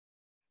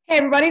Hey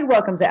everybody,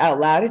 welcome to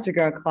Out Loud. It's your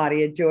girl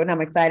Claudia Jordan. I'm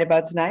excited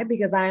about tonight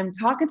because I'm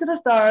talking to the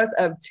stars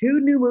of two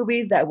new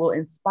movies that will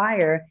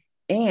inspire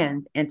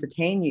and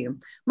entertain you.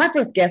 My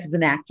first guest is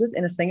an actress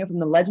and a singer from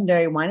the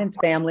legendary Winans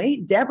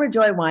family. Deborah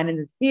Joy Winans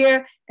is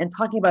here and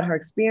talking about her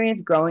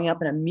experience growing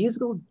up in a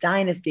musical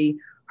dynasty,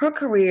 her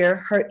career,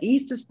 her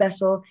Easter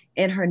special,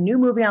 and her new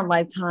movie on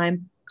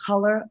Lifetime,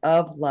 Color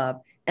of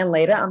Love. And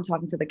later, I'm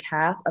talking to the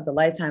cast of the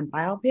Lifetime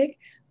biopic,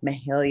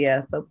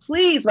 Mahalia. So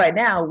please, right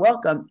now,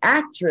 welcome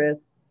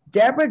actress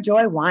Deborah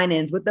Joy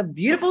Winans with the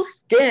beautiful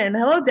skin.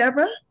 Hello,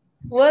 Deborah.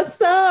 What's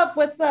up?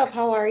 What's up?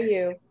 How are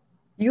you?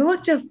 You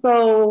look just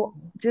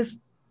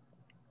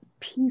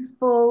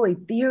peaceful,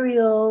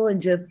 ethereal,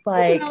 and just You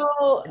like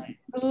know, you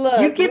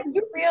look, give. when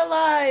you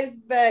realize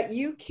that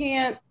you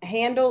can't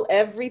handle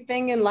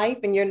everything in life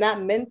and you're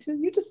not meant to,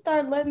 you just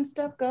start letting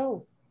stuff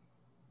go.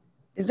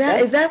 Is that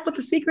That's is that what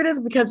the secret is?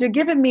 Because you're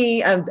giving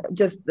me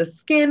just the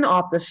skin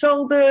off the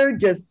shoulder,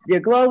 just you're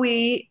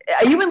glowy.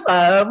 Are you in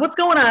love? What's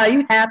going on? Are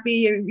you happy?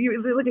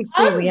 You look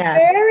extremely I'm happy.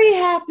 very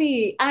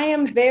happy. I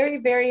am very,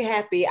 very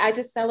happy. I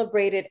just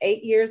celebrated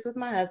 8 years with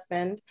my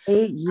husband.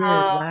 8 years.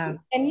 Wow.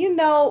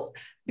 And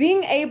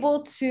being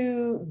able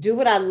to do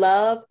what I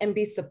love and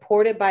be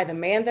supported by the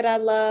man that I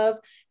love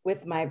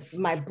with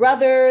my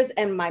brothers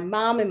and my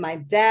mom and my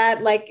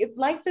dad,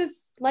 life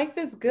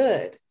is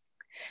good.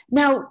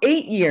 Now,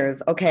 8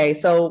 years. Okay,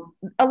 so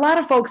a lot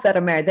of folks that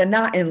are married, they're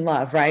not in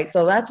love, right?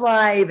 So that's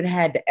why I even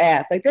had to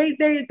ask. Like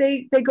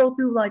they go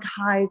through like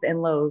highs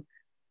and lows.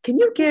 Can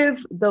you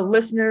give the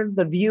listeners,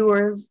 the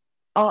viewers,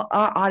 our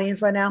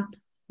audience right now,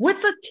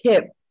 what's a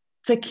tip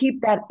to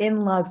keep that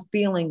in love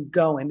feeling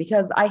going?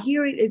 Because I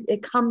hear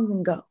it comes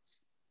and goes.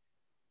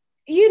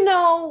 You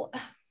know,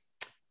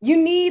 you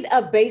need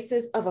a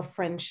basis of a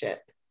friendship.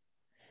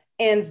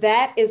 And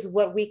that is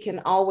what we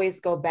can always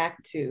go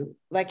back to.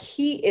 Like,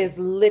 he is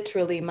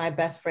literally my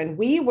best friend.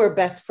 We were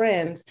best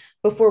friends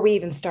before we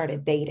even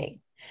started dating.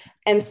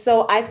 And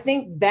so I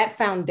think that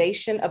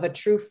foundation of a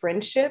true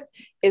friendship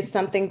is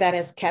something that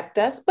has kept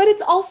us, but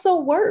it's also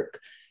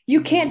work.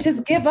 You can't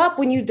just give up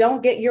when you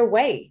don't get your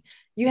way.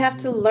 You have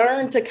to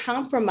learn to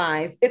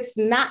compromise. It's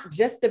not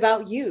just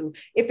about you.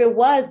 If it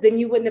was, then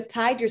you wouldn't have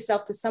tied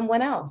yourself to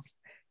someone else.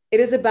 It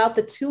is about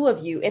the two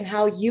of you and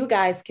how you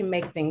guys can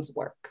make things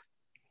work.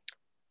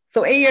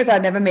 So 8 years,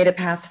 I've never made it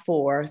past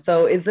four.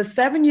 So is the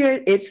 7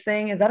 year itch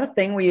thing, is that a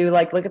thing where you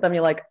like look at them,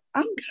 you're like,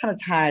 I'm kind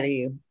of tired of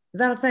you? Is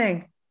that a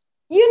thing?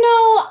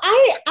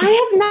 I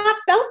have not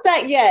felt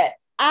that yet.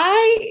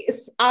 I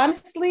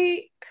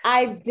honestly,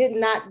 I did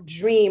not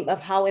dream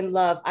of how in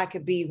love I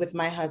could be with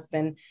my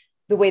husband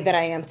the way that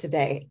I am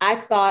today. I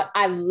thought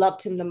I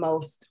loved him the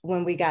most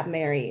when we got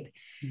married.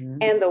 Mhm.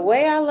 And the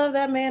way I love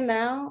that man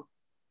now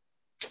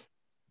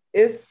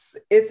it's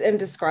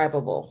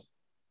indescribable.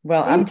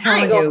 Well, I'm I ain't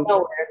telling going you,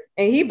 nowhere.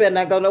 And he better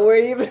not go nowhere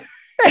either.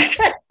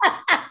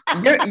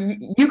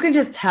 you can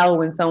just tell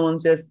when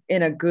someone's just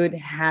in a good,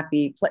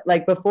 happy place.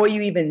 Like before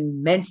you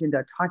even mentioned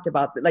or talked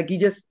about it, like you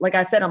just, like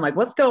I said, I'm like,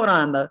 what's going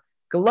on? The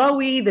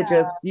glowy,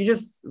 you're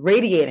just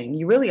radiating.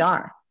 You really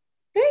are.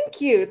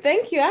 Thank you.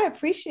 Thank you. I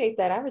appreciate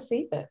that. I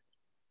receive it.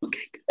 Okay,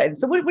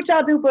 good. So what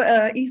y'all do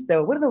for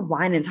Easter? What are the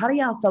Winans? How do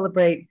y'all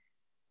celebrate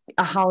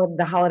the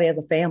holiday as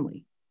a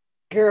family?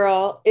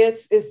 Girl,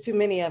 it's too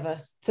many of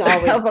us to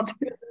always.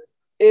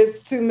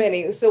 Is too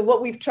many. So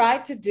what we've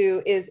tried to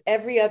do is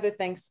every other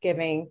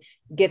Thanksgiving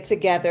get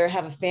together,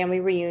 have a family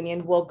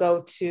reunion. We'll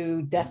go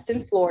to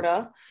Destin,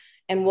 Florida,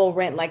 and we'll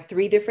rent like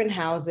three different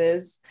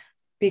houses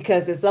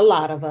because it's a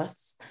lot of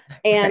us.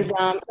 And,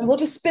 Right. and we'll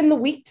just spend the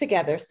week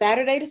together,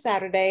 Saturday to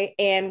Saturday,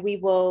 and we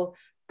will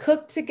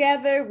cook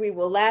together. We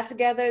will laugh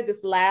together.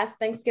 This last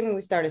Thanksgiving,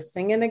 we started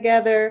singing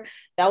together.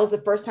 That was the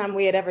first time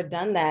we had ever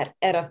done that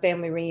at a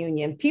family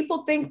reunion.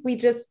 People think we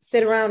just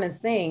sit around and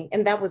sing,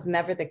 and that was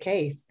never the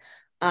case.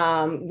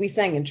 We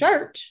sang in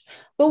church,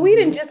 but we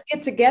didn't just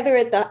get together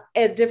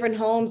at different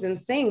homes and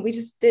sing. We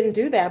just didn't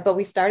do that. But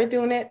we started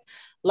doing it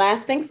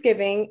last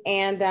Thanksgiving,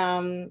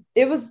 and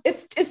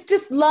it's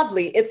just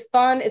lovely. It's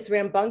fun. It's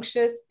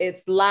rambunctious.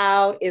 It's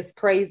loud. It's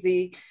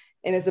crazy,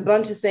 and it's a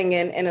bunch of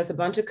singing, and it's a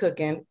bunch of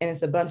cooking, and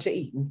it's a bunch of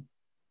eating.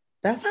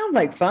 That sounds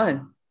like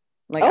fun.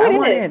 Like Oh, I it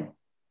want is. in.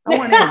 I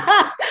want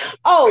in.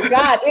 Oh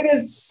God, it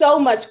is so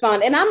much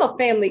fun. And I'm a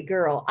family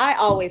girl. I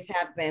always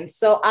have been.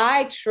 So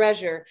I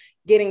treasure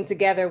getting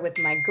together with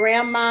my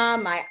grandma,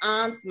 my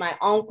aunts, my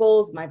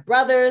uncles, my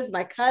brothers,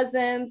 my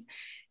cousins.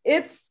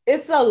 It's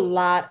a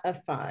lot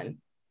of fun.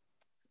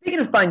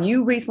 Speaking of fun,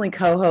 you recently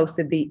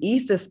co-hosted the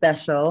Easter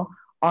special,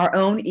 Our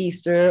Own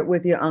Easter,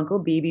 with your uncle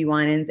BB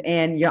Winans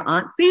and your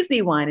aunt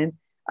Cece Winans.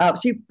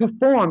 She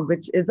performed,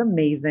 which is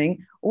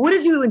amazing. What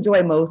did you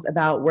enjoy most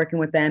about working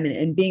with them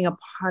and being a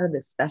part of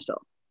this special?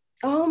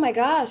 Oh my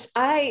gosh.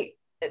 I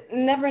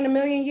never in a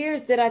million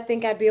years did I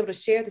think I'd be able to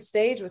share the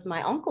stage with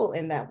my uncle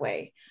in that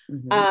way.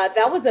 Mm-hmm.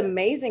 That was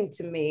amazing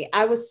to me.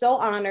 I was so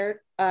honored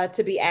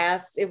to be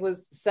asked. It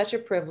was such a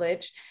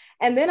privilege.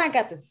 And then I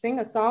got to sing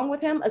a song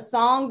with him, a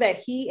song that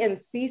he and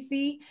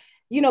Cece,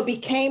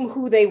 became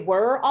who they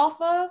were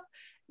off of.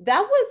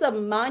 that was a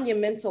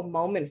monumental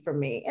moment for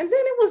me. And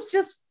then it was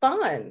just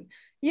fun.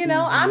 You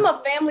know, I'm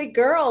a family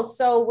girl.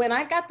 So when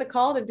I got the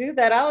call to do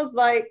that, I was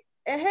like,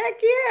 heck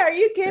yeah, are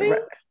you kidding?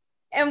 Right.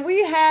 And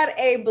we had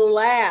a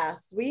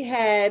blast. We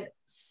had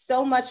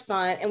so much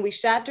fun, and we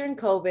shot during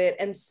COVID.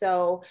 And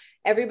so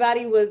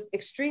everybody was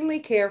extremely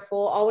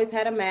careful, always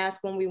had a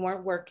mask when we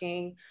weren't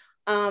working.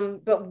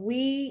 But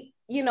we,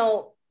 you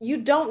know,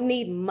 you don't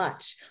need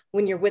much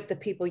when you're with the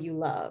people you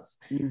love.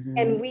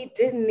 And we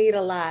didn't need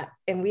a lot.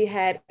 And we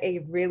had a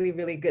really,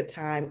 really good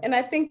time. And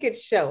I think it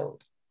showed.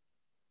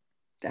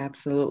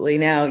 Absolutely.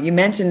 Now, you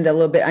mentioned a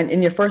little bit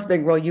in your first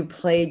big role, you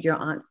played your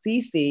Aunt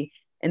Cece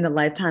in the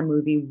Lifetime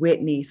movie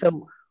Whitney.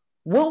 So,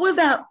 what was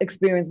that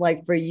experience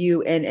like for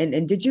you?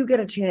 And did you get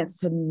a chance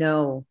to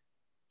know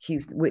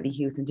Whitney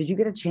Houston? Did you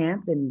get a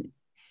chance? And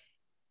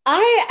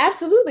I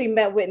absolutely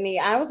met Whitney.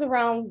 I was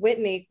around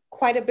Whitney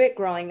quite a bit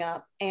growing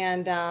up,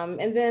 and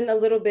then a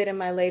little bit in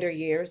my later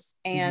years.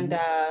 And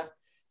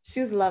she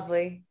was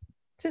lovely,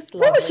 just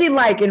lovely. What was she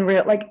like in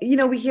real? Like, you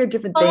know, we hear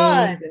different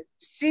things.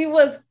 She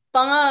was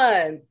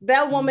fun.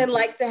 That woman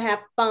liked to have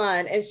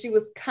fun, and she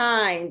was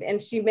kind,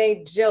 and she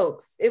made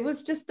jokes. It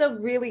was just a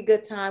really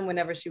good time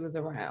whenever she was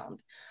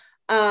around.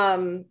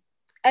 And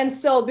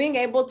so being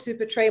able to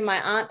portray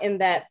my aunt in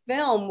that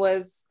film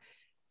was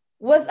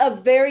a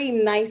very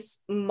nice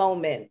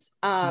moment.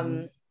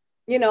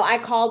 You know, I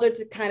called her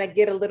to kind of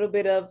get a little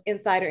bit of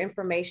insider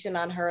information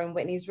on her and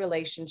Whitney's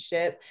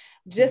relationship,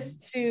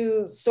 just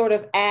to sort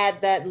of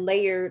add that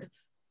layered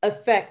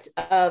effect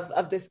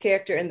of this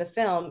character in the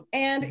film.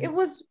 And it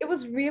was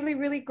really,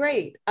 really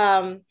great.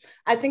 I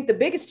think the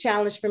biggest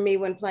challenge for me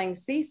when playing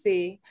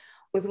Cece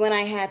was when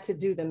I had to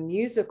do the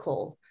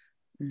musical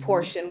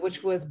portion,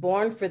 which was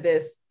born for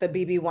the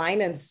B.B.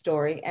 Winans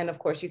story. And of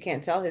course, you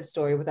can't tell his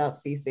story without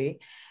Cece.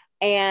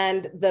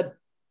 And the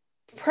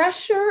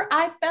pressure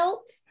I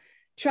felt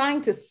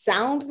trying to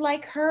sound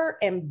like her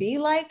and be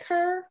like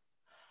her.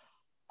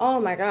 Oh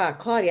my God,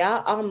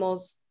 Claudia, I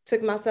almost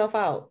took myself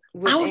out.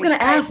 I was going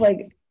to ask,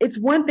 like, it's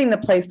one thing to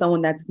play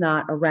someone that's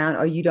not around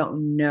or you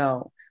don't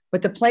know,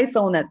 but to play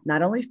someone that's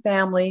not only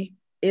family,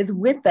 is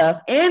with us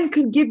and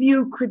could give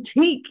you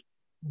critique.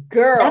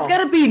 Girl. That's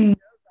got to be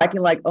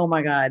nerve-wracking, like, oh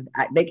my God,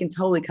 they can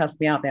totally cuss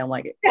me out there. I'm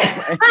like,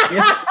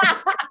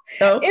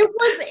 So. It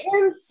was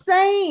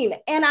insane.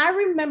 And I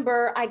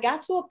remember I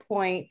got to a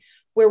point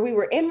where we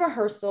were in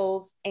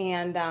rehearsals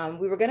and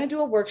we were going to do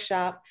a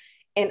workshop.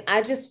 And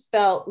I just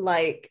felt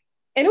like,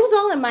 and it was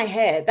all in my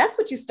head. That's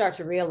what you start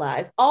to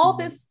realize. All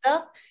this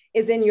stuff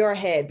is in your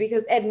head,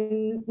 because at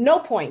no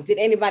point did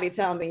anybody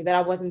tell me that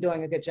I wasn't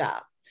doing a good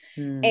job.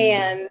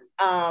 And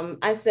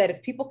I said,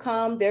 if people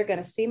come, they're going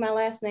to see my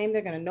last name.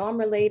 They're going to know I'm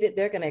related.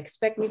 They're going to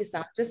expect me to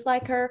sound just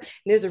like her. And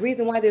there's a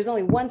reason why there's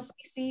only one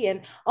Cece.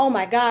 And oh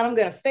my God, I'm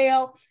going to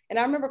fail. And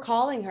I remember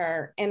calling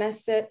her and I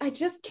said, I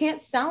just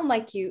can't sound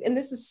like you. And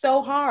this is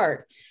so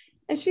hard.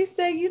 And she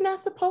said, you're not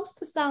supposed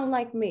to sound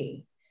like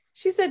me.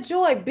 She said,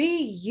 Joy,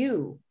 be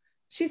you.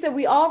 She said,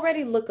 we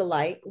already look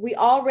alike. We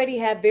already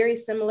have very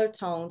similar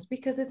tones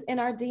because it's in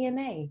our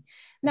DNA.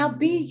 Now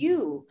be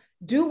you.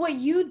 Do what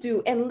you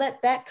do and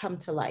let that come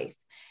to life.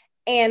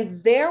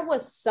 And there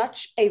was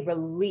such a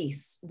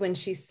release when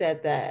she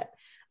said that.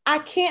 I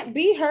can't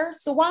be her,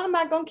 so why am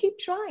I going to keep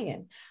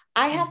trying?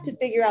 I have to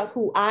figure out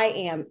who I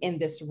am in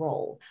this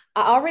role.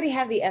 I already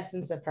have the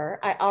essence of her.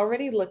 I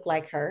already look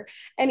like her.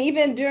 And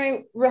even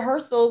during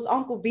rehearsals,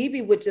 Uncle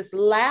BB would just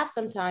laugh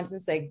sometimes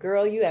and say,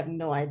 girl, you have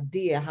no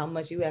idea how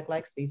much you act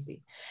like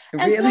Cece.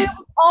 Really? And so it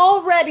was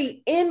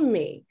already in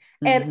me.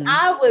 And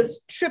I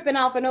was tripping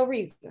out for no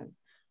reason.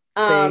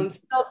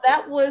 So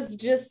that was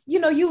just, you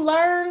know, you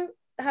learn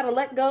how to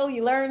let go,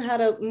 you learn how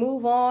to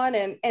move on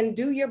and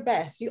do your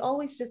best. You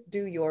always just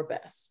do your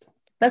best.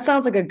 That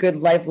sounds like a good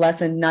life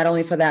lesson, not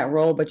only for that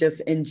role, but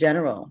just in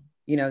general,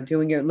 you know,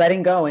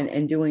 letting go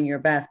and doing your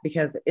best,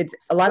 because it's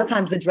a lot of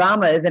times the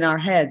drama is in our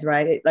heads,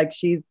 right? Like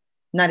she's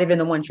not even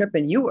the one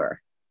tripping, you were.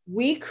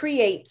 We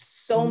create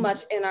so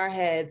much in our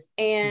heads,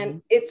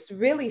 and it's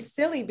really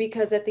silly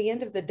because at the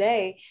end of the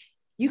day,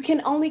 you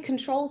can only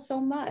control so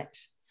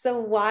much. So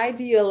why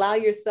do you allow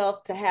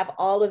yourself to have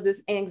all of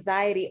this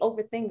anxiety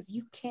over things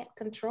you can't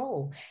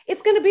control?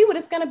 It's going to be what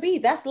it's going to be.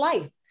 That's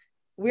life.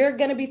 We're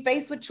going to be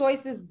faced with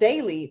choices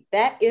daily.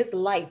 That is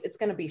life. It's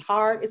going to be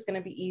hard. It's going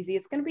to be easy.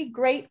 It's going to be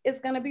great.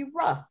 It's going to be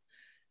rough.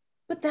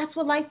 But that's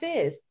what life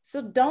is.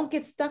 So don't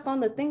get stuck on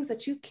the things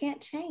that you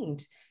can't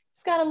change.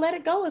 It's got to let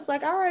it go. It's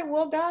like, all right,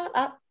 well, God,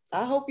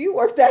 I hope you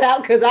work that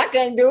out because I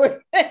can't do it.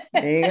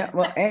 There you go.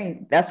 Well,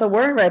 hey, that's a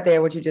word right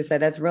there, what you just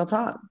said. That's real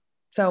talk.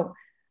 So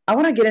I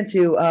want to get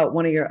into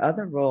one of your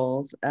other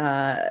roles.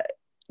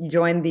 You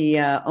joined the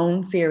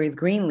OWN series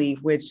Greenleaf,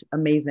 which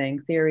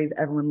amazing series.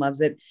 Everyone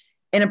loves it.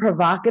 In a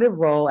provocative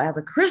role as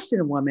a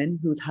Christian woman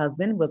whose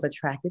husband was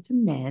attracted to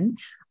men.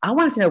 I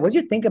wanted to know, what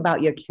did you think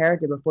about your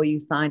character before you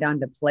signed on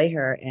to play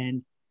her?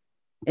 And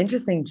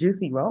interesting,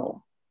 juicy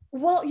role.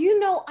 Well, you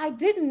know, I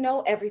didn't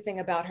know everything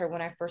about her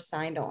when I first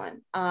signed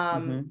on.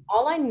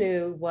 All I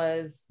knew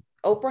was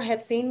Oprah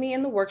had seen me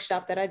in the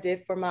workshop that I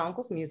did for my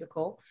uncle's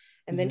musical.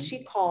 And then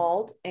she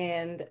called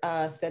and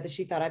said that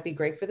she thought I'd be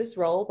great for this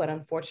role, but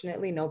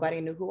unfortunately, nobody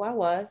knew who I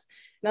was.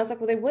 And I was like,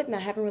 well, they wouldn't. I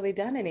haven't really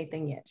done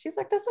anything yet. She's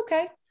like, that's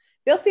okay.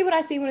 They'll see what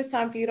I see when it's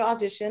time for you to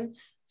audition.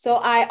 So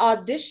I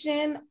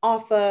audition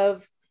off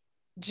of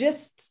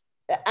just,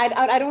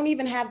 I don't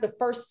even have the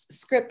first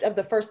script of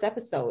the first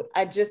episode.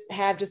 I just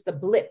have just a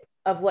blip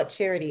of what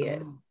Charity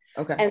is.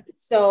 Okay. And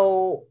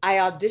so I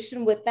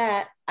auditioned with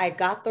that. I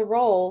got the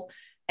role,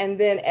 and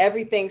then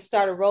everything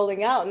started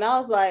rolling out. And I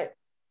was like,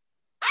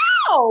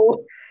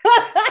 oh,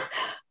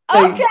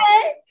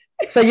 okay.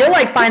 So you're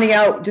like finding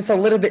out just a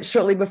little bit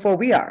shortly before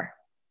we are.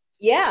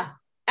 Yeah,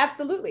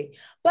 absolutely.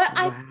 But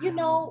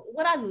Wow.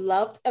 what I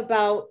loved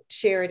about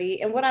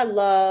Charity and what I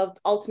loved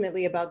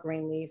ultimately about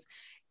Greenleaf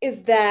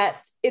is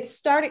that it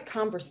started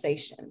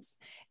conversations.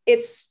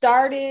 It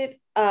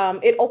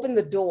opened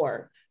the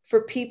door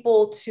for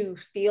people to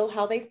feel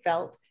how they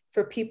felt,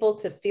 for people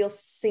to feel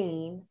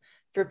seen,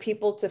 for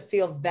people to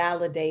feel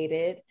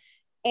validated.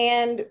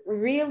 And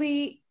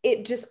really,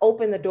 it just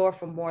opened the door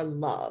for more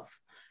love.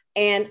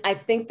 And I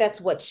think that's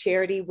what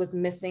Charity was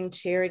missing.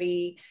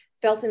 Charity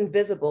felt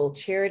invisible.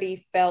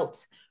 Charity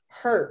felt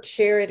hurt.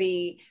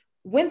 Charity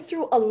went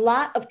through a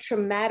lot of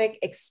traumatic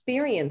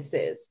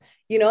experiences.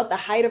 At the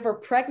height of her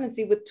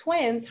pregnancy with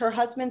twins, her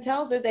husband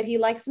tells her that he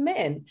likes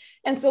men.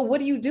 And so what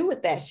do you do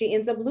with that? She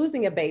ends up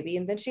losing a baby,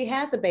 and then she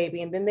has a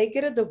baby, and then they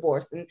get a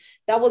divorce. And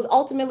that was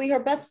ultimately her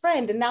best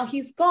friend. And now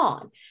he's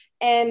gone.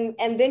 And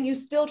then you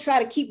still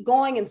try to keep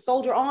going and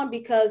soldier on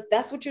because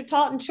that's what you're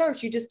taught in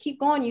church. You just keep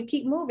going, you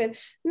keep moving.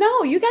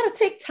 No, you got to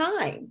take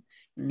time.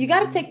 You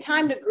got to take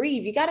time to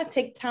grieve. You got to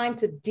take time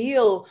to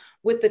deal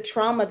with the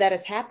trauma that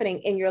is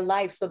happening in your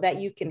life so that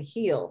you can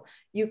heal.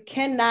 You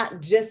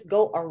cannot just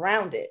go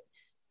around it.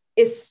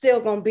 It's still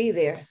going to be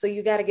there. So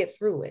you got to get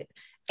through it.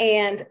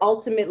 And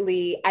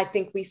ultimately, I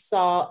think we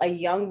saw a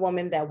young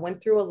woman that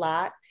went through a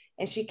lot,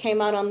 and she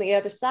came out on the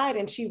other side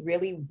and she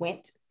really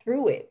went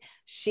through it.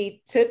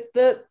 She took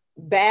the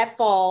bad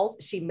falls.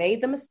 She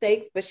made the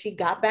mistakes, but she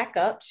got back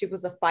up. She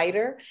was a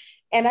fighter.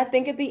 And I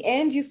think at the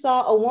end, you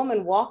saw a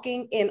woman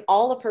walking in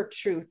all of her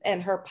truth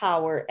and her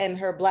power and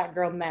her Black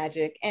girl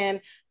magic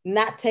and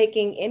not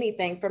taking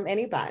anything from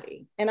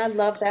anybody. And I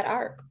love that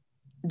arc.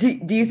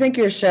 Do you think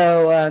your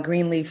show,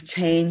 Greenleaf,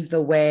 changed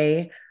the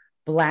way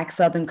Black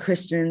Southern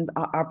Christians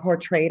are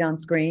portrayed on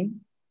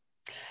screen?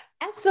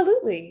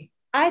 Absolutely.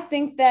 I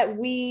think that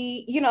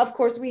of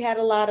course, we had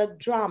a lot of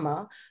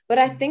drama, but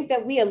I think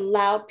that we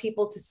allowed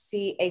people to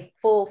see a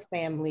full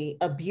family,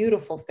 a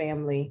beautiful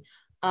family,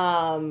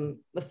 a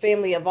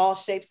family of all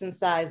shapes and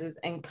sizes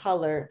and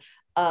color,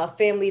 a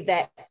family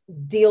that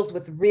deals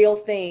with real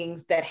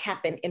things that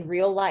happen in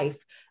real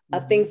life,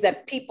 things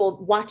that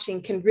people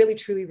watching can really,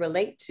 truly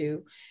relate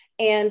to.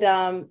 And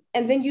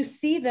then you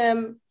see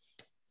them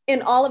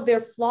in all of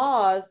their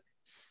flaws,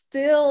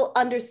 still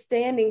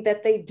understanding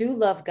that they do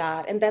love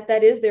God and that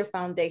is their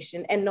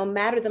foundation. And no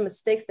matter the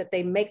mistakes that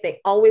they make, they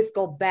always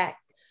go back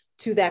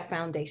to that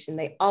foundation.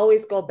 They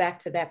always go back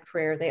to that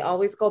prayer. They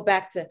always go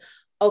back to,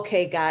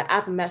 okay, God,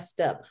 I've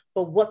messed up,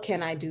 but what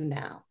can I do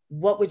now?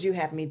 What would you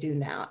have me do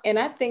now? And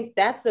I think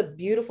that's a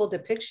beautiful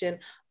depiction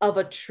of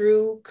a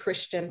true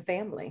Christian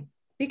family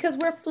because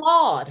we're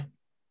flawed.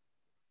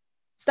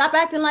 Stop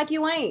acting like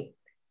you ain't.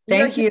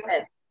 Thank you.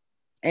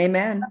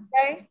 Amen.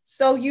 Okay.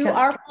 So you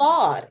are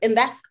flawed, and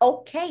that's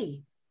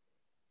okay.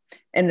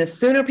 And the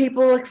sooner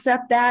people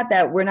accept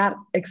that we're not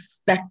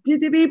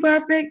expected to be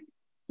perfect,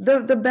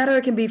 the better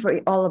it can be for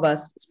all of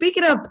us.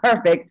 Speaking of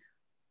perfect,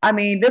 I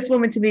mean, this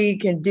woman to me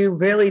can do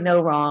really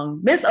no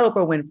wrong. Miss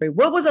Oprah Winfrey,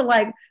 what was it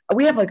like?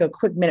 We have like a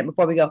quick minute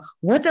before we go.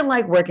 What's it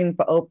like working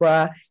for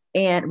Oprah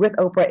and with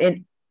Oprah?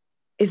 And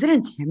is it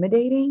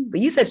intimidating?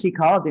 But you said she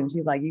called you and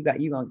she's like, you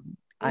gonna,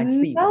 I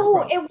see.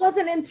 No, it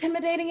wasn't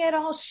intimidating at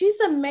all. She's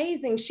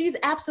amazing. She's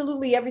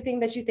absolutely everything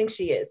that you think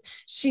she is.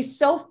 She's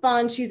so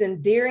fun. She's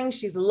endearing.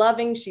 She's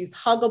loving. She's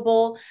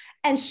huggable.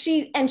 And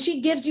she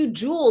gives you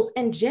jewels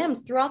and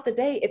gems throughout the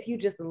day if you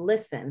just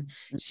listen.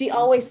 She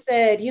always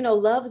said,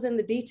 love is in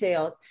the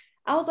details.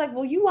 I was like,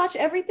 well, you watch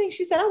everything?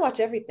 She said, I watch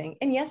everything.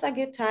 And yes, I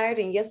get tired.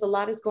 And yes, a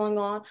lot is going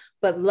on,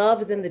 but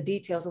love is in the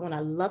details. And when I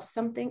love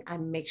something, I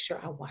make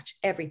sure I watch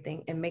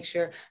everything and make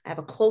sure I have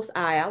a close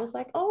eye. I was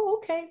like, oh,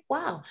 okay.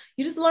 Wow.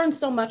 You just learned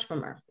so much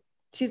from her.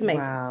 She's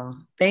amazing. Wow.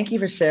 Thank you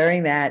for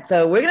sharing that.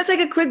 So we're going to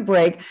take a quick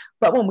break.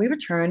 But when we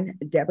return,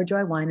 Deborah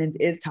Joy Winans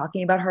is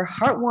talking about her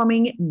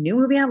heartwarming new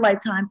movie on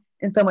Lifetime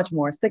and so much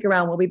more. Stick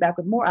around. We'll be back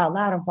with more Out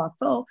Loud on Fox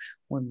Soul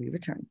when we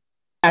return.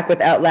 Back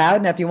with Out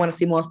Loud. Now, if you want to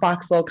see more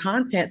Fox Soul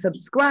content,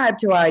 subscribe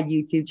to our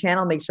YouTube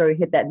channel. Make sure you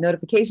hit that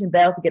notification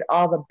bell to get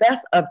all the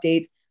best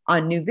updates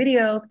on new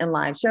videos and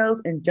live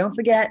shows. And don't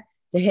forget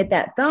to hit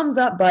that thumbs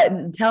up button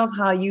and tell us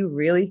how you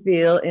really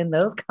feel in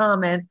those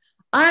comments.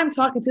 I'm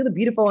talking to the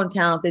beautiful and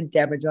talented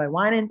Deborah Joy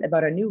Winans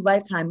about her new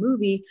Lifetime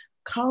movie,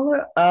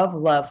 Color of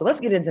Love. So let's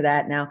get into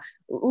that now.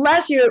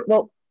 Last year,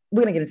 well,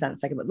 we're going to get into that in a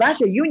second, but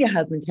last year, you and your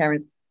husband,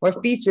 Terrence, were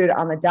featured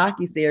on the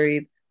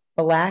docuseries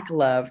Black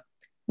Love.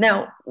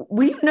 Now,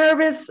 were you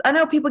nervous? I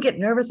know people get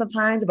nervous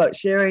sometimes about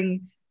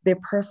sharing their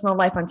personal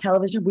life on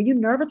television. Were you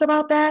nervous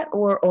about that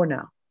or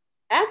no?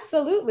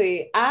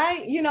 Absolutely.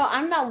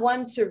 I'm not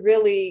one to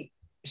really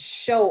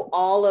show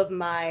all of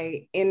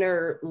my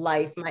inner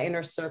life, my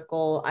inner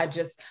circle.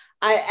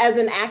 As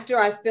an actor,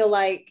 I feel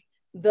like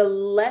the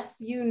less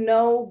you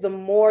know, the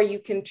more you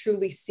can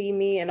truly see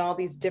me in all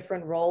these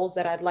different roles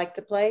that I'd like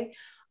to play.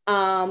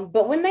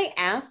 But when they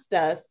asked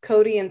us,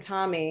 Cody and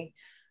Tommy,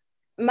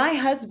 my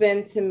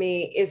husband to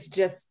me is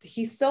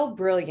he's so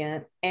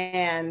brilliant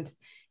and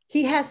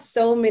he has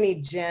so many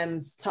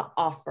gems to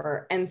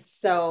offer. And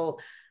so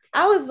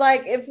I was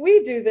like, if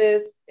we do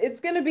this, it's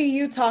going to be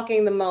you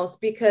talking the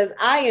most because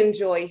I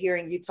enjoy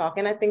hearing you talk.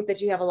 And I think that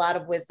you have a lot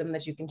of wisdom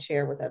that you can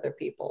share with other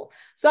people.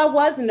 So I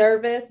was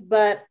nervous,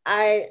 but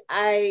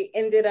I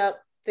ended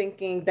up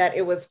thinking that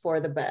it was for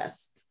the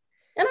best.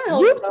 And I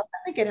hope so. I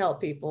think it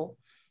helped people.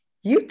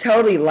 You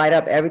totally light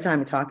up every time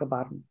you talk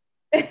about him.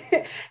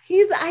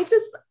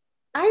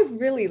 I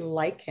really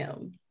like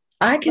him.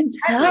 I can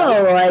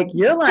tell,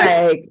 you're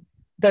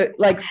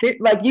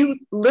you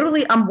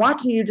literally, I'm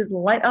watching you just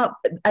light up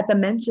at the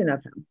mention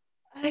of him.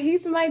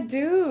 He's my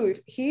dude.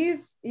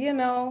 He's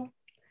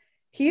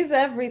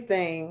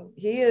everything.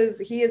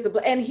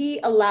 And he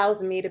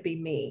allows me to be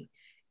me.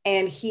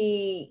 And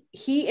he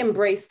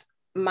embraced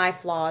my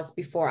flaws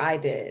before I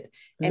did.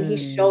 And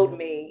he showed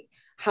me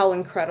how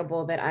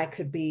incredible that I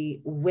could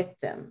be with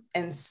them.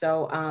 And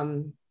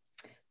so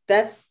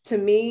that's, to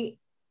me,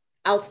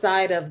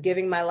 outside of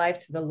giving my life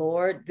to the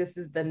Lord, this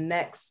is the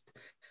next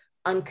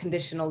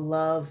unconditional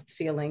love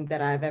feeling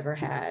that I've ever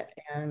had.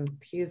 And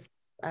he's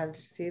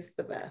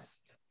the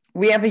best.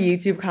 We have a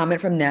YouTube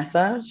comment from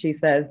Nessa. She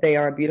says they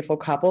are a beautiful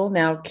couple.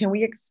 Now, can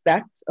we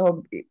expect,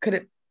 could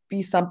it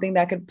be something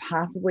that could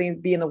possibly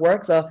be in the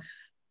works, a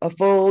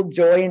full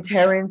Joy and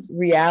Terrence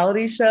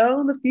reality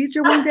show in the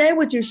future one day?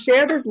 Would you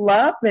share this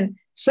love and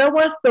show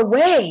us the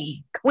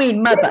way,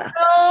 Queen Mother?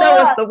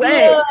 Show us the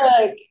way.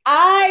 Look,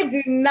 I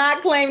do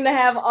not claim to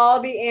have all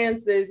the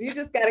answers. You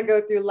just got to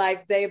go through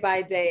life day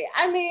by day.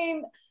 I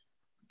mean,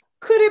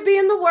 could it be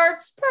in the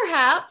works?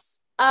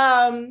 Perhaps.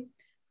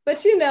 But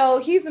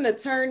he's an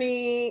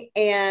attorney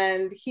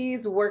and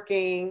he's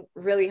working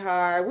really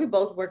hard. We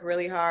both work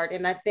really hard.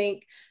 And I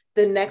think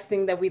the next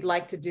thing that we'd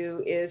like to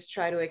do is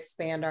try to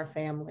expand our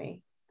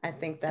family. I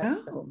think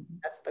that's the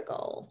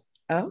goal.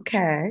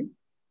 Okay.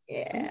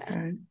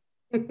 Yeah.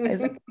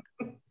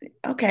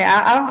 Okay.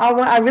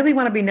 I really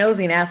want to be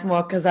nosy and ask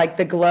more because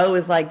the glow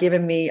is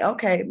giving me,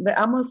 okay, but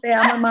I'm going to say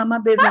I'm going to mind my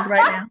business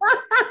right now.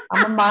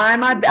 I'm going to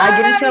mind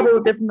I get in trouble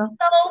with this. So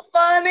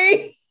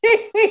funny.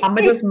 I'm going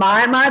to just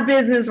mind my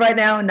business right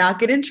now and not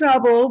get in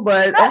trouble,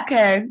 but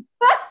okay.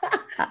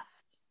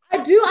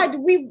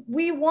 We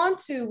really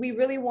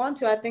want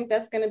to. I think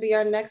that's going to be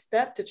our next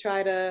step to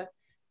try to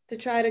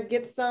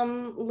get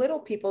some little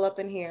people up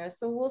in here.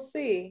 So we'll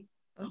see.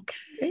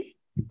 Okay.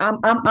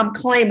 I'm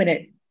claiming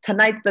it.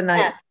 Tonight's the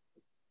night.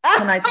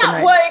 Tonight's the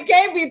night. Well, it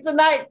can't be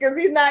tonight because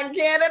he's not in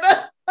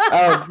Canada.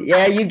 Oh,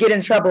 yeah, you get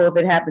in trouble if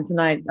it happens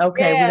tonight.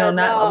 Okay, yeah,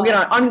 we're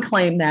gonna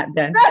unclaim that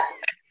then.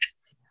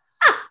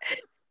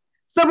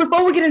 So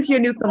before we get into your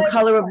new film,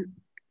 Color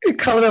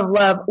of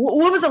Love,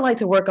 what was it like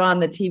to work on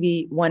the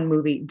TV One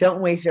movie,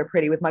 Don't Waste Your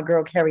Pretty, with my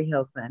girl Carrie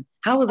Hilson?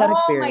 How was that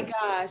experience?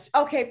 Oh my gosh.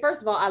 Okay,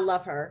 first of all, I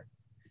love her.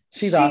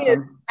 She awesome. Is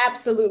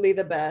absolutely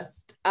the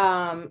best.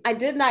 I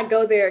did not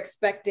go there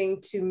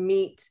expecting to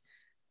meet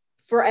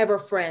forever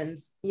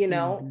friends.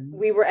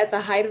 We were at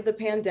the height of the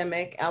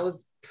pandemic. I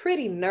was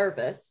pretty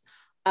nervous,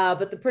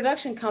 but the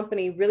production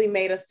company really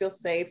made us feel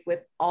safe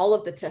with all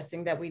of the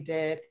testing that we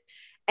did.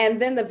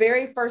 And then the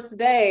very first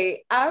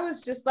day, I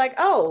was just like,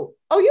 oh,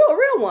 you're a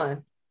real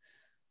one.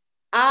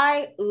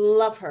 I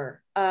love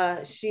her.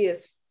 She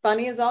is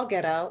funny as all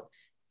get out.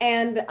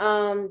 And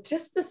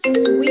just the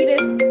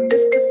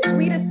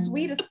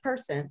sweetest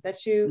person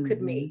that you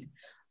could meet.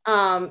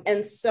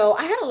 And so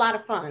I had a lot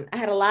of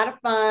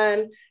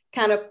fun.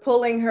 Kind of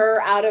pulling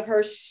her out of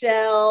her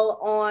shell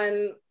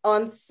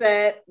on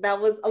set. That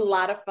was a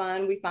lot of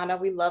fun. We found out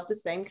we love the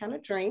same kind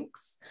of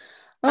drinks.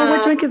 Oh,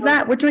 what drink is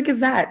that? What drink is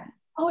that?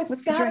 Oh,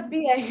 it's got to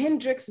be a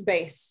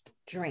Hendrix-based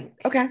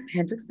drink. Okay,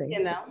 Hendrix-based.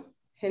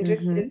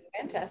 Hendrix is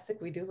fantastic.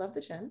 We do love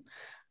the gin.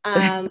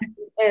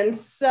 And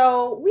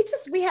so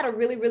we had a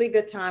really, really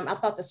good time. I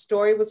thought the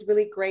story was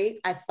really great.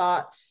 I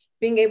thought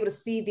being able to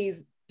see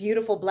these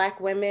beautiful Black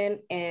women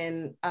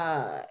in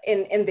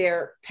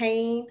their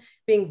pain,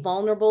 being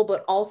vulnerable,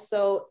 but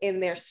also in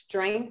their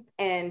strength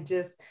and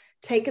just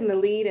taking the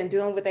lead and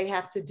doing what they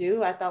have to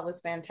do, I thought was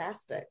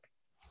fantastic.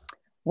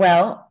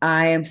 Well,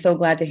 I am so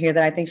glad to hear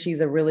that. I think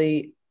she's a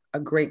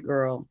great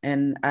girl.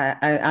 And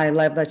I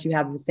love that you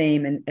have the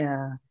same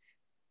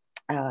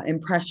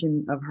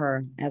impression of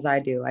her as I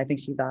do. I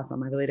think she's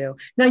awesome. I really do.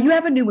 Now, you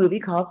have a new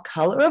movie called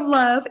Color of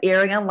Love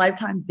airing on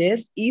Lifetime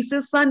this Easter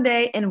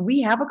Sunday, and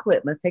we have a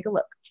clip. Let's take a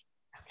look.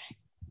 Okay.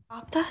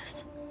 Adopt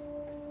us.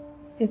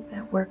 If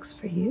that works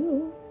for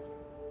you.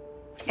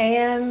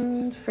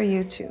 And for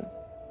you too.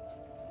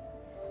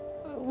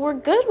 We're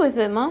good with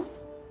it, Mom.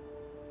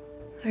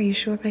 Are you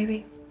sure,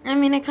 baby? I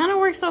mean, it kind of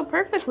works out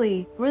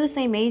perfectly. We're the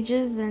same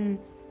ages, and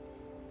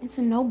It's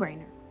a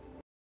no-brainer.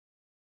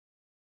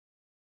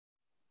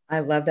 I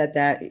love that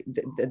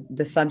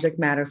the subject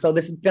matter. So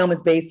this film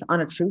is based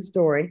on a true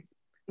story.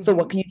 So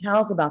what can you tell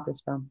us about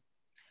this film?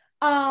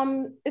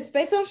 It's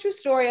based on a true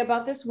story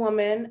about this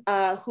woman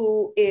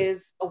who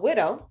is a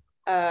widow,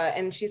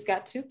 and she's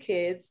got 2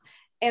 kids.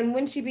 And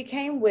when she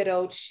became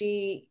widowed,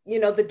 she,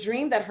 the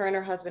dream that her and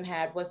her husband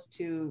had was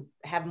to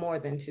have more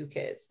than 2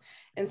 kids.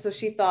 And so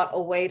she thought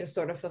a way to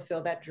sort of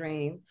fulfill that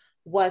dream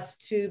was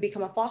to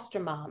become a foster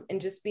mom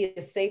and just be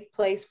a safe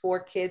place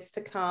for kids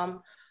to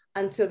come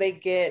until they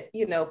get,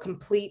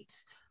 complete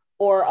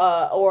or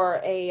a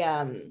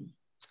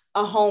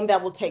home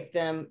that will take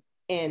them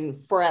in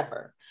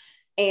forever.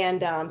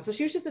 And so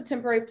she was just a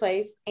temporary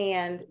place.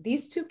 And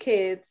these 2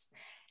 kids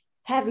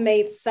have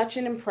made such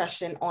an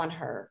impression on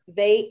her.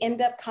 They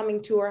end up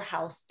coming to her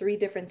house 3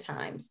 different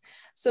times.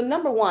 So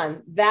number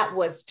one, that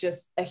was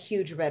just a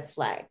huge red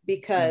flag,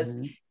 because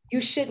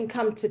you shouldn't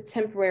come to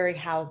temporary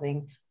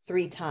housing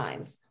 3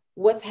 times.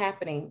 What's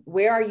happening?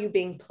 Where are you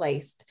being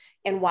placed?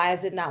 And why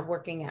is it not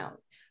working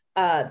out?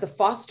 The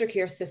foster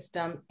care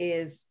system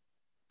is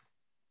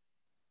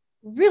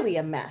really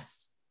a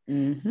mess.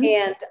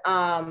 And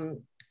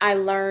I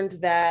learned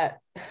that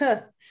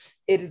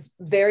it is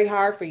very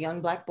hard for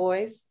young Black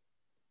boys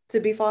to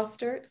be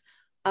fostered.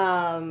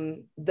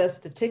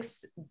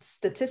 The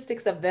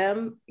statistics of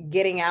them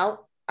getting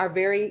out are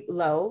very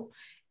low.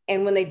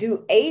 And when they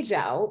do age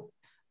out,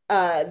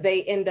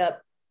 they end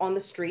up on the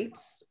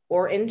streets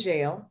or in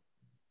jail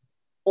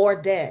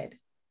or dead.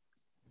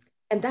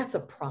 And that's a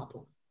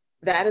problem.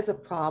 That is a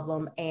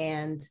problem.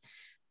 And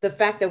the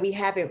fact that we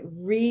haven't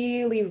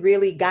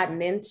really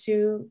gotten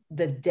into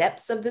the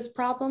depths of this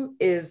problem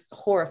is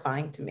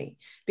horrifying to me,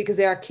 because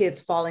there are kids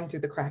falling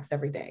through the cracks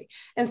every day.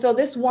 And so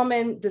this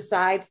woman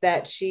decides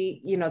that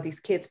she, these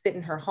kids fit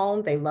in her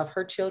home. They love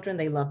her children.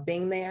 They love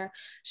being there.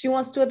 She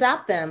wants to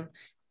adopt them.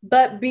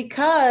 But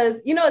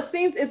because,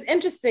 it's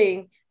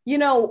interesting,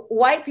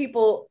 white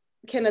people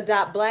can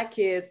adopt Black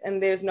kids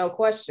and there's no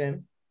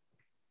question.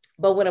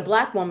 But when a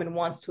Black woman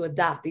wants to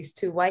adopt these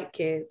 2 white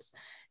kids,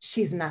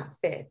 she's not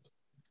fit.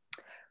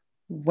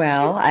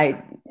 Well,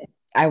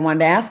 I wanted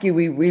to ask you,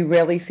 we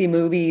rarely see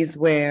movies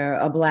where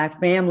a Black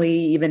family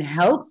even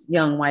helps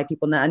young white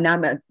people,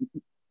 not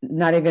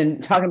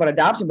even talking about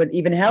adoption, but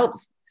even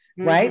helps,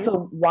 right?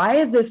 So why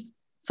is this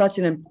such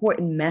an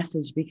important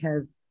message?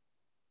 Because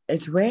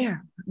it's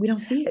rare. We don't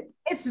see it.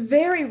 It's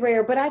very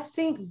rare, but I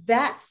think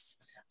that's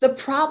the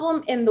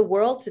problem in the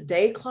world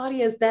today,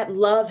 Claudia, is that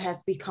love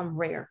has become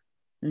rare.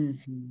 And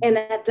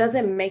that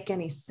doesn't make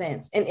any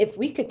sense. And if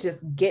we could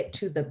just get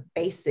to the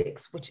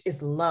basics, which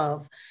is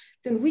love,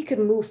 then we could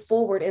move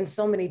forward in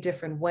so many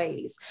different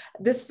ways.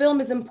 This film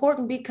is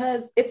important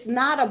because it's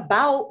not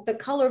about the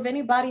color of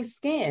anybody's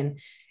skin.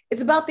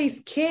 It's about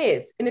these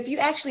kids. And if you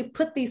actually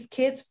put these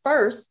kids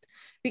first,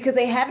 because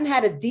they haven't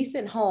had a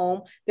decent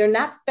home, they're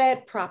not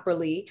fed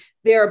properly,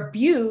 they're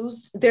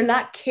abused, they're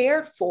not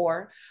cared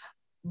for,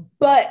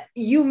 but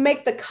you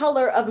make the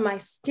color of my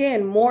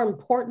skin more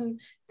important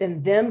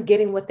than them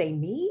getting what they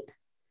need,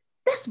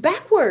 that's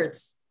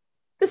backwards.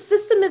 The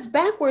system is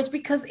backwards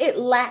because it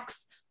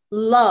lacks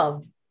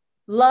love.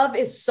 Love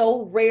is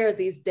so rare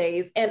these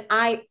days. And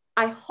I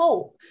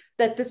hope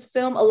that this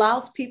film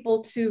allows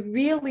people to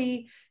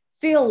really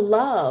feel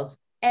love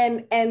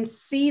and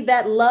see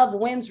that love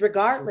wins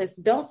regardless.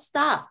 Don't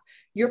stop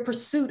your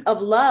pursuit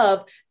of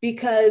love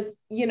because,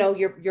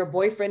 your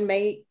boyfriend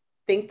may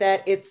think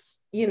that it's,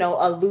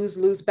 a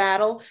lose-lose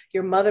battle.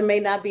 Your mother may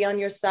not be on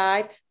your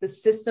side. The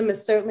system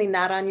is certainly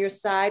not on your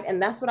side.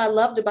 And that's what I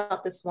loved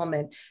about this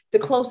woman. The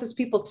closest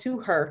people to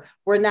her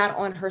were not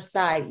on her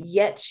side,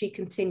 yet she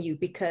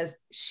continued because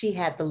she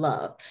had the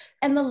love.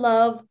 And the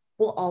love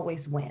will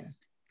always win.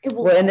 It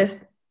will. Well,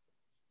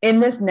 in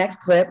this next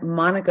clip,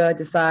 Monica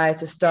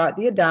decides to start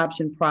the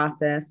adoption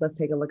process. Let's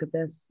take a look at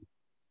this.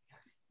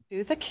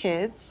 Do the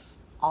kids,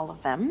 all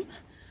of them.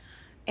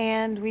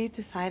 And we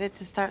decided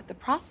to start the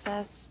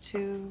process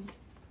to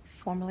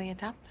formally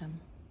adopt them.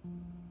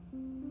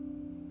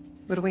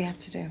 What do we have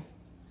to do?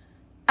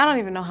 I don't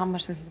even know how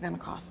much this is going to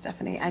cost,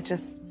 Stephanie.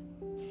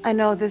 I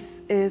know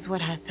this is what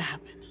has to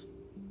happen.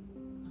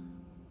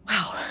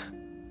 Wow.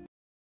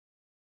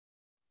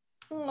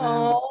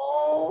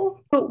 Oh.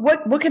 But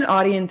what can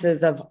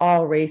audiences of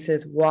all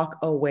races walk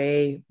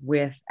away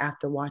with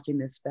after watching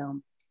this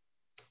film?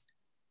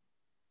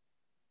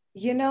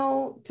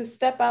 To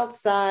step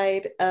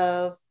outside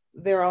of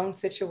their own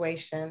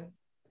situation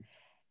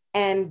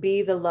and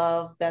be the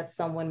love that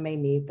someone may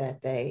need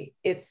that day.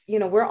 It's,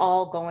 we're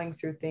all going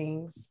through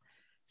things.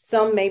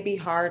 Some may be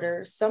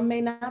harder, some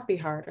may not be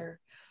harder,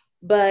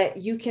 but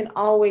you can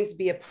always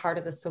be a part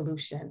of the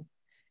solution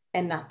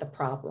and not the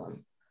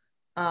problem.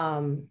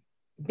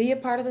 Be a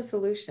part of the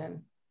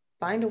solution.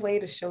 Find a way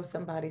to show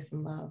somebody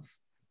some love.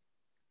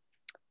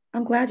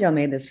 I'm glad y'all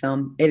made this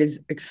film. It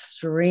is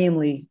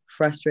extremely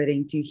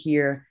frustrating to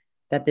hear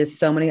that there's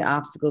so many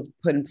obstacles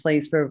put in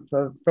place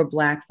for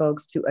Black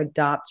folks to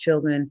adopt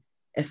children,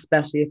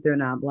 especially if they're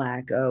not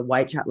Black. A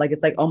white child,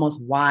 it's like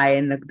almost why,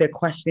 and they're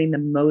questioning the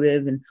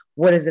motive and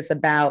what is this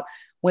about?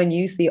 when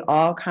you see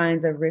all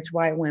kinds of rich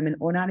white women,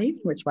 or not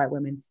even rich white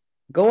women,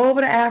 go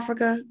over to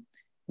Africa,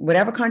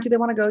 whatever country they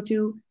want to go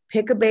to,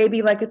 pick a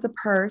baby like it's a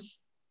purse,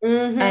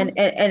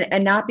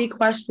 and not be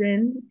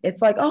questioned.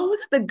 It's like, oh, look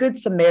at the Good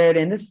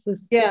Samaritan. This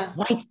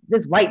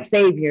white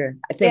savior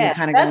thing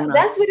kind of going on.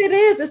 That's what it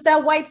is. It's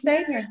that white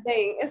savior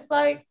thing. It's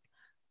like,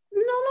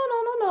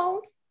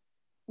 no.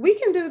 We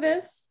can do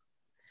this,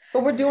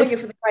 but we're doing it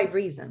for the right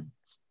reason.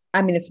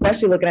 I mean,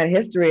 especially looking at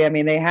history. I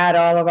mean, they had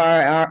all of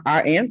our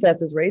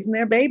ancestors raising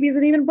their babies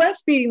and even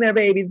breastfeeding their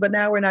babies, but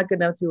now we're not good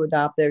enough to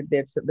adopt their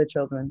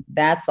children.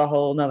 That's a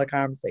whole nother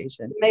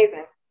conversation.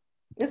 Amazing.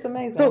 It's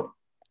amazing. So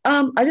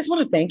I just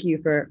want to thank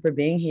you for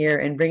being here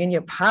and bringing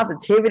your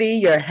positivity,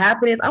 your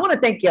happiness. I want to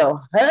thank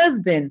your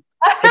husband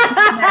for keeping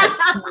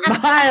that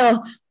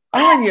smile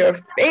on your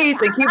face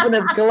and keeping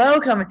this glow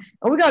coming.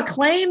 And we're going to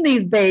claim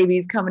these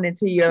babies coming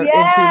into your,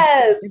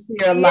 into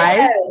your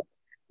life.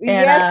 And,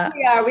 yes,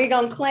 we are. We're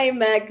going to claim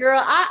that.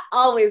 Girl, I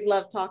always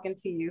love talking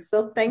to you.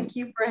 So thank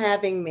you for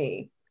having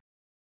me.